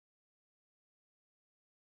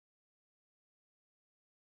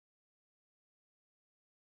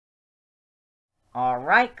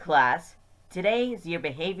Alright, class. Today is your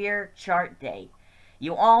behavior chart day.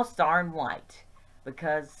 You all star in white.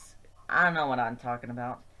 Because I don't know what I'm talking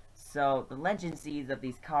about. So, the legend sees of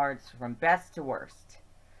these cards from best to worst.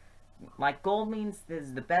 Like gold means this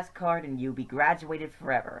is the best card and you'll be graduated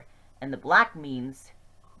forever. And the black means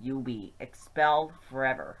you'll be expelled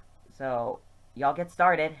forever. So, y'all get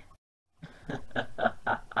started.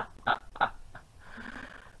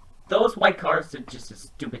 Those white cards are just a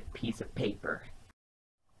stupid piece of paper.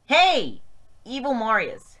 Hey! Evil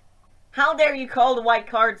Marioyes! How dare you call the white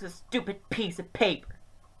cards a stupid piece of paper?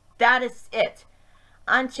 That is it.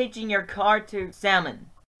 I'm changing your card to salmon.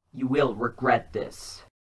 You will regret this.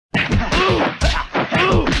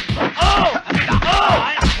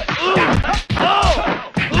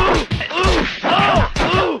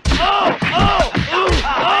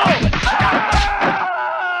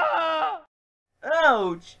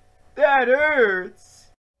 Ouch! That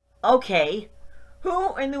hurts! Okay,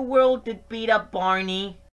 who in the world did beat up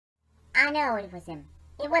Barney? I know it was him.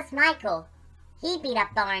 It was Michael. He beat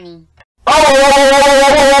up Barney. Oh!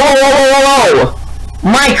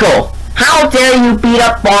 Michael, how dare you beat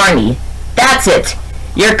up Barney? That's it.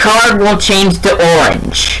 Your card will change to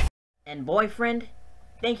orange. And boyfriend,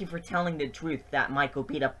 thank you for telling the truth that Michael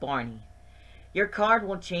beat up Barney. Your card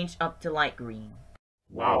will change up to light green.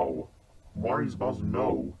 Wow. Marioyes must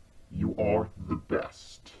know you are the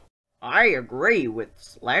best. I agree with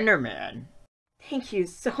Slenderman. Thank you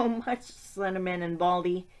so much, Slenderman and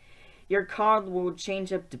Baldy. Your card will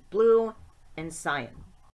change up to blue and cyan.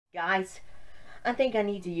 Guys, I think I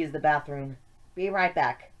need to use the bathroom. Be right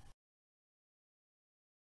back.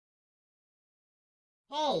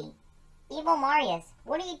 Hey, Evil Marioyes,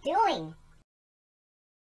 what are you doing?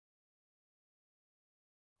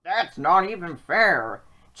 That's not even fair.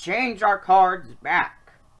 Change our cards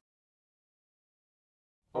back.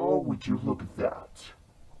 Oh, would you look at that?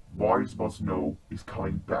 Marioyes must know is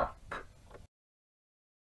coming back.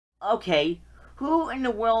 Okay, who in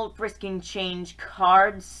the world frisking change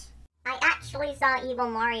cards? I actually saw Evil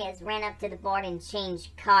Marioyes ran up to the board and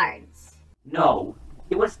change cards. No,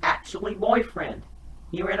 it was actually boyfriend.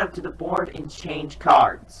 He ran up to the board and changed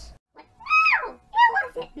cards. No,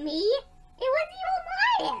 it wasn't me. It was Evil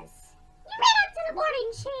Marioyes. You ran up to the board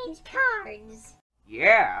and changed cards.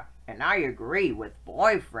 Yeah, and I agree with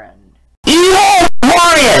boyfriend. Evil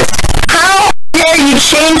Marioyes! How dare you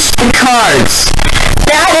change the cards?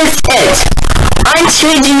 That is it! I'm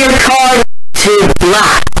changing your card to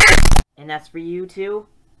black! And that's for you too?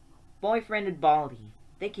 Boyfriend and Baldy,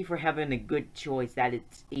 thank you for having a good choice that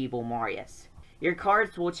it's Evil Marioyes. Your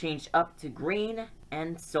cards will change up to green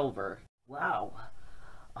and silver. Wow,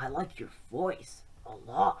 I like your voice a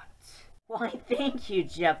lot. Why, thank you,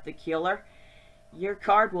 Jeff the Killer. Your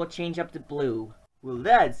card will change up to blue. Well,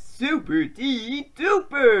 that's super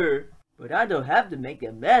duper! But I don't have to make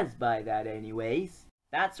a mess by that anyways.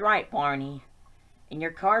 That's right, Barney. And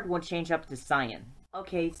your card will change up to cyan.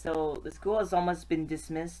 Okay, so the school has almost been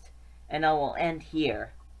dismissed, and I will end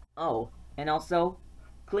here. Oh, and also,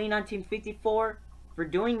 Clean 1954, for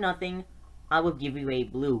doing nothing, I will give you a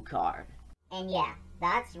blue card. And yeah,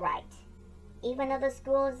 that's right. Even though the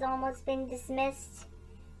school has almost been dismissed,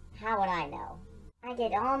 how would I know? I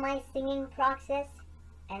did all my singing process,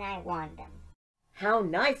 and I won them. How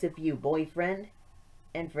nice of you, boyfriend.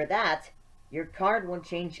 And for that, your card will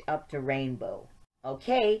change up to rainbow.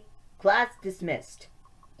 Okay, class dismissed.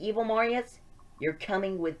 Evil Marioyes, you're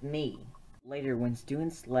coming with me. Later, when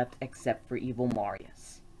students left except for Evil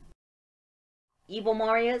Marioyes. Evil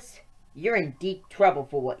Marioyes, you're in deep trouble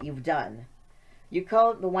for what you've done. You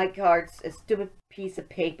called the white cards a stupid piece of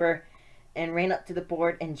paper and ran up to the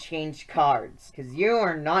board and changed cards. Because you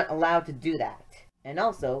are not allowed to do that. And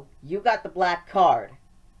also, you got the black card.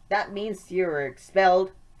 That means you're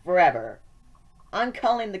expelled forever. I'm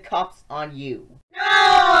calling the cops on you.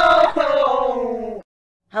 No!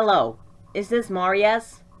 Hello, is this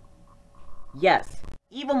Marioyes? Yes,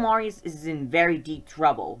 Evil Marioyes is in very deep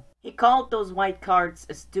trouble. He called those white cards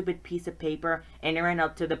a stupid piece of paper and ran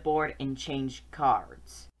up to the board and changed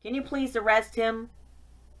cards. Can you please arrest him?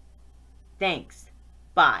 Thanks.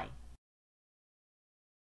 Bye.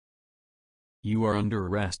 You are under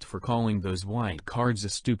arrest for calling those white cards a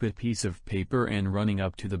stupid piece of paper and running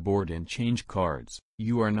up to the board and change cards.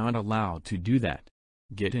 You are not allowed to do that.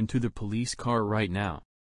 Get into the police car right now.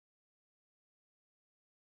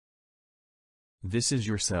 This is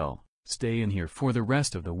your cell. Stay in here for the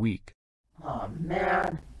rest of the week. Aw,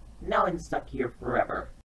 man. Now I'm stuck here forever.